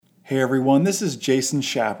Hey everyone, this is Jason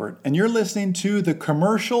Shepard, and you're listening to the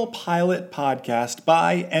Commercial Pilot Podcast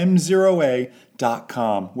by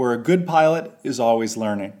M0A.com, where a good pilot is always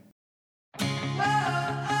learning.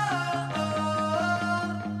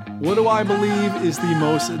 What do I believe is the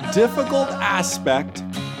most difficult aspect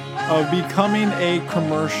of becoming a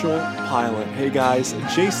commercial pilot? Hey guys,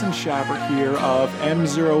 Jason Shepard here of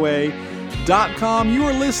M0A.com. You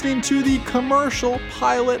are listening to the Commercial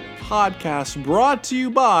Pilot Podcast, brought to you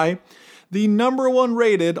by the #1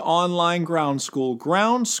 rated online ground school,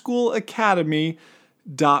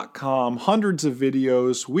 GroundSchoolAcademy.com. Hundreds of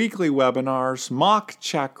videos, weekly webinars, mock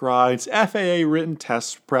check rides, FAA written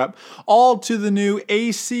test prep, all to the new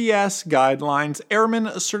ACS guidelines,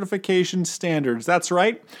 Airman Certification Standards. That's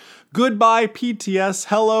right. Goodbye PTS,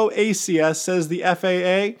 hello ACS, says the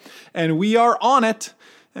FAA, and we are on it.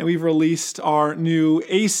 And we've released our new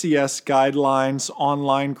ACS guidelines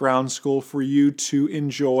online ground school for you to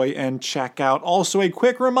enjoy and check out. Also, a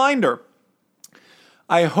quick reminder,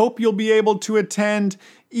 I hope you'll be able to attend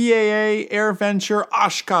EAA AirVenture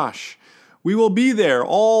Oshkosh. We will be there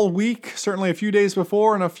all week, certainly a few days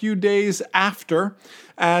before and a few days after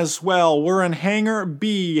as well. We're in Hangar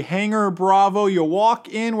B, Hangar Bravo. You walk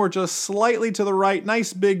in, we're just slightly to the right.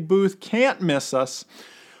 Nice big booth, can't miss us.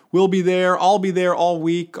 We'll be there. I'll be there all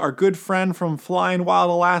week. Our good friend from Flying Wild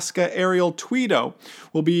Alaska, Ariel Tweedo,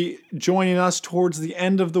 will be joining us towards the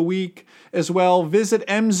end of the week as well. Visit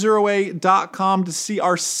M0A.com to see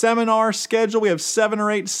our seminar schedule. We have 7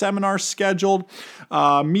 or 8 seminars scheduled.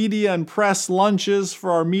 Media and press lunches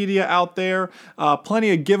for our media out there.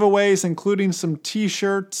 Plenty of giveaways, including some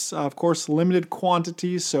t-shirts. Of course, limited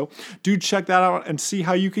quantities. So do check that out and see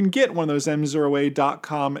how you can get one of those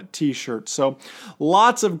M0A.com t-shirts. So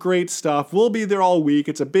lots of great stuff. We'll be there all week.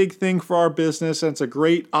 It's a big thing for our business, and it's a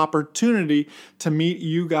great opportunity to meet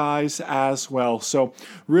you guys as well. So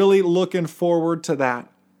really looking forward to that.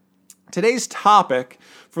 Today's topic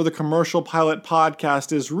for the Commercial Pilot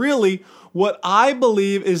Podcast is really what I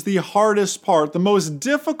believe is the hardest part, the most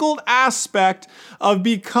difficult aspect of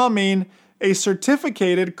becoming a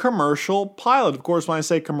certificated commercial pilot. Of course, when I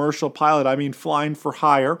say commercial pilot, I mean flying for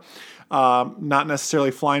hire. Not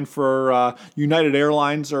necessarily flying for United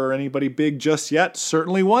Airlines or anybody big just yet.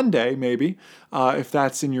 Certainly one day, maybe, if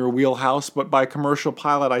that's in your wheelhouse. But by commercial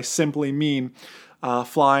pilot, I simply mean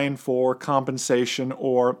flying for compensation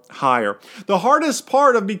or hire. The hardest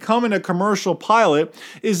part of becoming a commercial pilot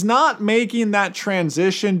is not making that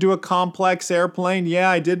transition to a complex airplane. Yeah,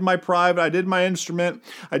 I did my private, I did my instrument,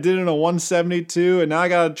 I did it in a 172, and now I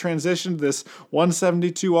got to transition to this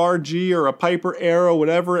 172 RG or a Piper Arrow,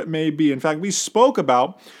 whatever it may be. In fact, we spoke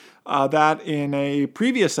about that in a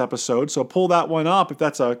previous episode, so pull that one up if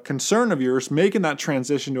that's a concern of yours, making that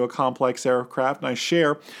transition to a complex aircraft. And I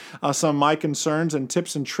share some of my concerns and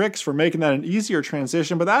tips and tricks for making that an easier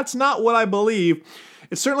transition, but that's not what I believe.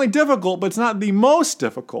 It's certainly difficult, but it's not the most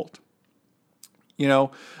difficult.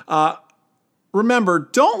 Remember,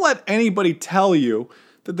 don't let anybody tell you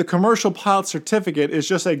that the commercial pilot certificate is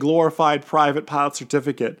just a glorified private pilot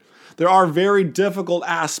certificate. There are very difficult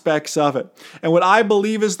aspects of it. And what I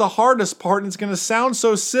believe is the hardest part, and it's going to sound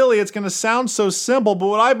so silly, it's going to sound so simple, but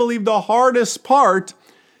what I believe the hardest part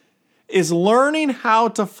is learning how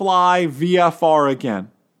to fly VFR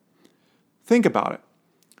again. Think about it.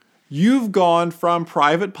 You've gone from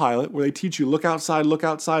private pilot, where they teach you look outside, look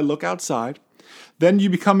outside, look outside. Then you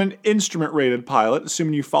become an instrument-rated pilot,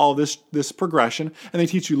 assuming you follow this progression, and they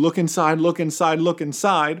teach you look inside, look inside, look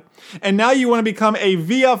inside. And now you want to become a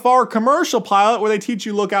VFR commercial pilot, where they teach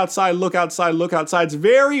you look outside, look outside, look outside. It's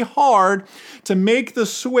very hard to make the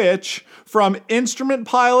switch from instrument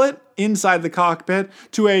pilot inside the cockpit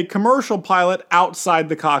to a commercial pilot outside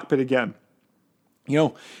the cockpit again.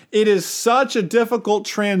 It is such a difficult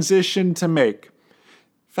transition to make.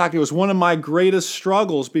 In fact, it was one of my greatest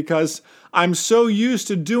struggles because I'm so used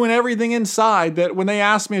to doing everything inside that when they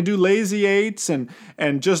asked me to do lazy eights and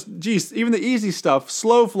just, even the easy stuff,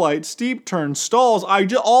 slow flight, steep turns, stalls,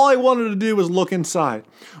 all I wanted to do was look inside.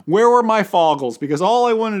 Where were my foggles? Because all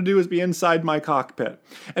I wanted to do was be inside my cockpit.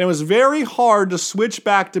 And it was very hard to switch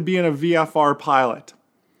back to being a VFR pilot.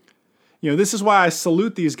 This is why I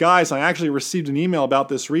salute these guys. I actually received an email about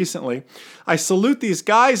this recently. I salute these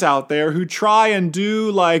guys out there who try and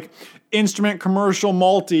do like instrument, commercial,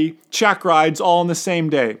 multi check rides all in the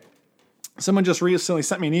same day. Someone just recently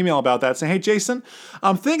sent me an email about that saying, hey, Jason,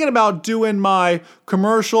 I'm thinking about doing my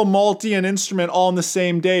commercial, multi, and instrument all in the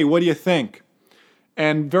same day. What do you think?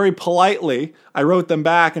 And very politely, I wrote them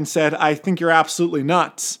back and said, I think you're absolutely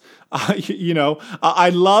nuts.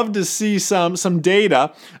 I'd love to see some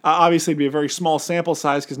data. Obviously, it'd be a very small sample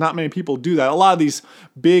size because not many people do that. A lot of these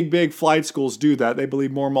big flight schools do that. They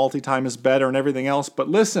believe more multi-time is better and everything else. But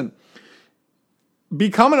listen,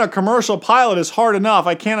 becoming a commercial pilot is hard enough.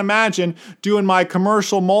 I can't imagine doing my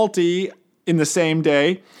commercial multi in the same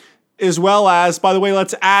day, as well as, by the way,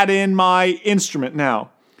 let's add in my instrument now.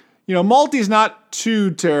 Multi's not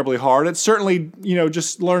too terribly hard. It's certainly,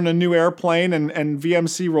 just learn a new airplane and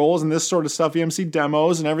VMC roles and this sort of stuff, VMC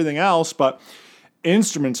demos and everything else, but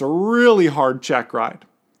instruments are really hard check ride.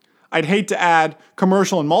 I'd hate to add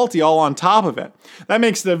commercial and multi all on top of it. That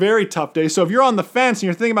makes it a very tough day. So if you're on the fence and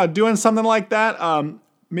you're thinking about doing something like that,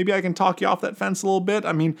 maybe I can talk you off that fence a little bit.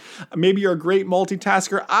 I mean, maybe you're a great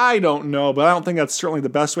multitasker. I don't know, but I don't think that's certainly the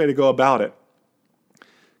best way to go about it.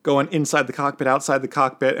 Going inside the cockpit, outside the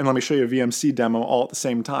cockpit, and let me show you a VMC demo all at the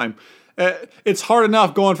same time. It's hard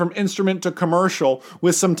enough going from instrument to commercial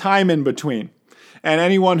with some time in between. And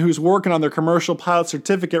anyone who's working on their commercial pilot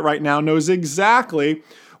certificate right now knows exactly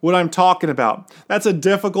what I'm talking about. That's a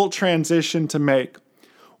difficult transition to make.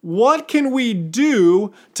 What can we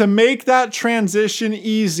do to make that transition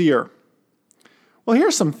easier? Well,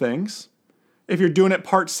 here's some things. If you're doing it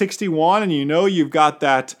part 61 and you've got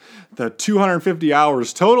the 250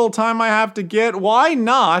 hours total time I have to get, why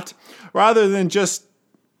not, rather than just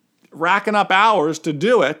racking up hours to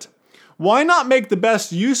do it, why not make the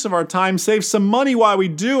best use of our time, save some money while we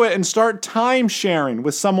do it, and start time sharing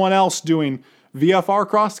with someone else doing VFR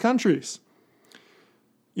cross countries?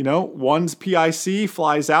 One's PIC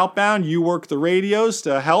flies outbound, you work the radios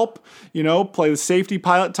to help, play the safety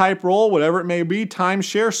pilot type role, whatever it may be,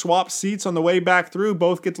 timeshare, swap seats on the way back through,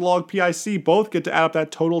 both get to log PIC, both get to add up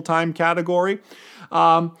that total time category,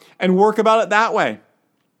 and work about it that way.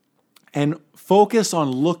 And focus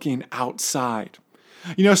on looking outside.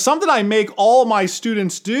 Something I make all my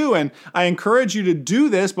students do, and I encourage you to do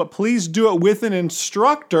this, but please do it with an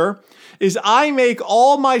instructor, is I make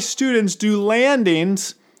all my students do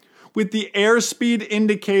landings with the airspeed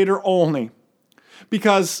indicator only.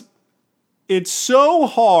 Because it's so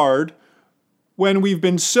hard when we've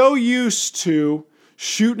been so used to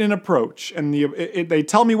shooting an approach, and they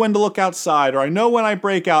tell me when to look outside, or I know when I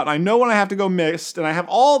break out, and I know when I have to go missed, and I have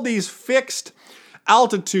all these fixed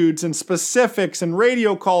altitudes and specifics and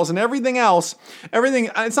radio calls and everything else. Everything,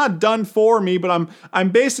 it's not done for me, but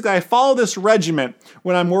I follow this regiment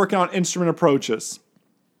when I'm working on instrument approaches.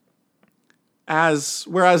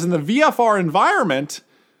 Whereas in the VFR environment,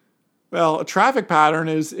 well, a traffic pattern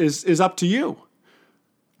is up to you.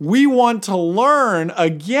 We want to learn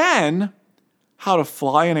again how to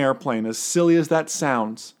fly an airplane, as silly as that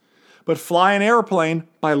sounds. But fly an airplane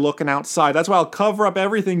by looking outside. That's why I'll cover up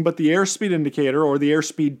everything but the airspeed indicator or the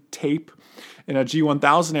airspeed tape in a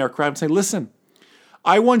G1000 aircraft and say, listen,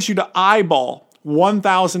 I want you to eyeball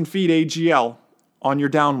 1,000 feet AGL on your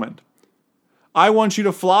downwind. I want you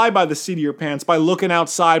to fly by the seat of your pants, by looking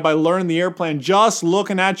outside, by learning the airplane, just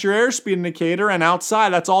looking at your airspeed indicator and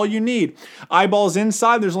outside. That's all you need. Eyeballs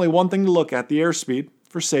inside, there's only one thing to look at, the airspeed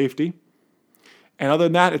for safety. And other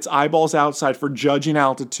than that, it's eyeballs outside for judging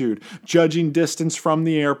altitude, judging distance from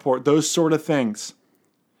the airport, those sort of things.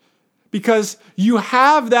 Because you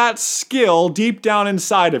have that skill deep down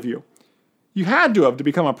inside of you. You had to have to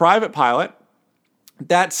become a private pilot.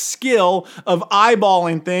 That skill of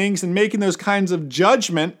eyeballing things and making those kinds of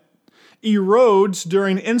judgment erodes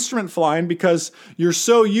during instrument flying because you're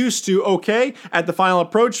so used to, okay, at the final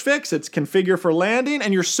approach fix, it's configure for landing,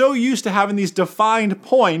 and you're so used to having these defined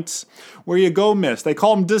points where you go miss. They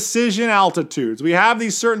call them decision altitudes. We have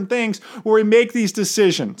these certain things where we make these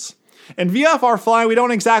decisions. In VFR flying, we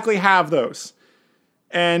don't exactly have those.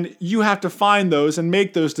 And you have to find those and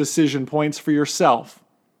make those decision points for yourself.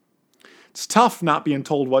 It's tough not being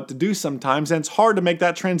told what to do sometimes, and it's hard to make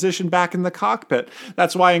that transition back in the cockpit.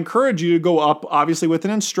 That's why I encourage you to go up, obviously, with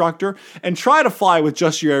an instructor and try to fly with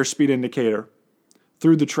just your airspeed indicator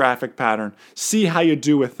through the traffic pattern. See how you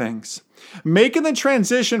do with things. Making the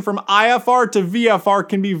transition from IFR to VFR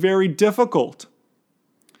can be very difficult.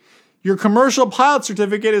 Your commercial pilot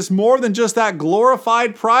certificate is more than just that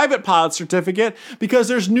glorified private pilot certificate because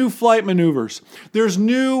there's new flight maneuvers. There's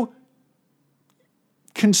new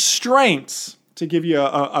constraints, to give you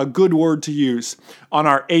a good word to use, on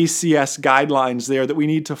our ACS guidelines there that we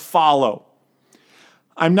need to follow.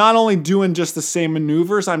 I'm not only doing just the same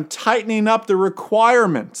maneuvers, I'm tightening up the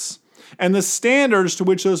requirements and the standards to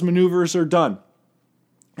which those maneuvers are done.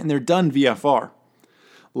 And they're done VFR.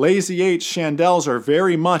 Lazy 8 chandelles are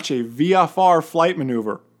very much a VFR flight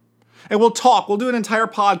maneuver. And we'll do an entire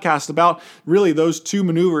podcast about really those two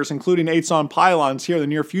maneuvers, including 8s on pylons here in the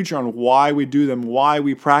near future, on why we do them, why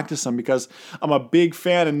we practice them, because I'm a big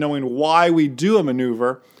fan of knowing why we do a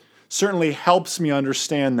maneuver certainly helps me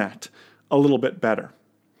understand that a little bit better.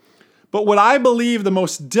 But what I believe the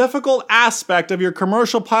most difficult aspect of your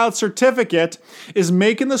commercial pilot certificate is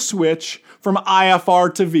making the switch from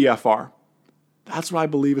IFR to VFR. That's what I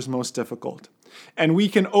believe is most difficult. And we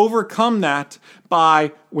can overcome that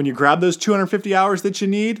by, when you grab those 250 hours that you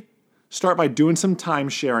need, start by doing some time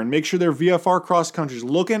sharing. Make sure they're VFR cross countries.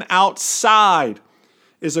 Looking outside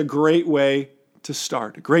is a great way to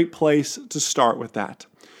start, a great place to start with that.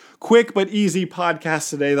 Quick but easy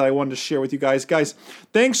podcast today that I wanted to share with you guys. Guys,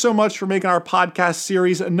 thanks so much for making our podcast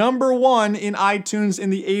series #1 in iTunes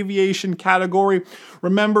in the aviation category.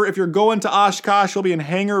 Remember, if you're going to Oshkosh, you'll be in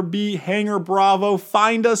Hangar B, Hangar Bravo.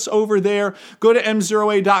 Find us over there. Go to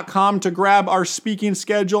m0a.com to grab our speaking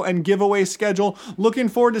schedule and giveaway schedule. Looking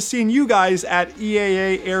forward to seeing you guys at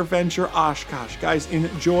EAA AirVenture Oshkosh. Guys,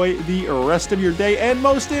 enjoy the rest of your day, and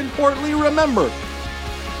most importantly, remember,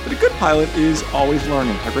 but a good pilot is always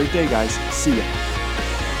learning. Have a great day, guys. See ya.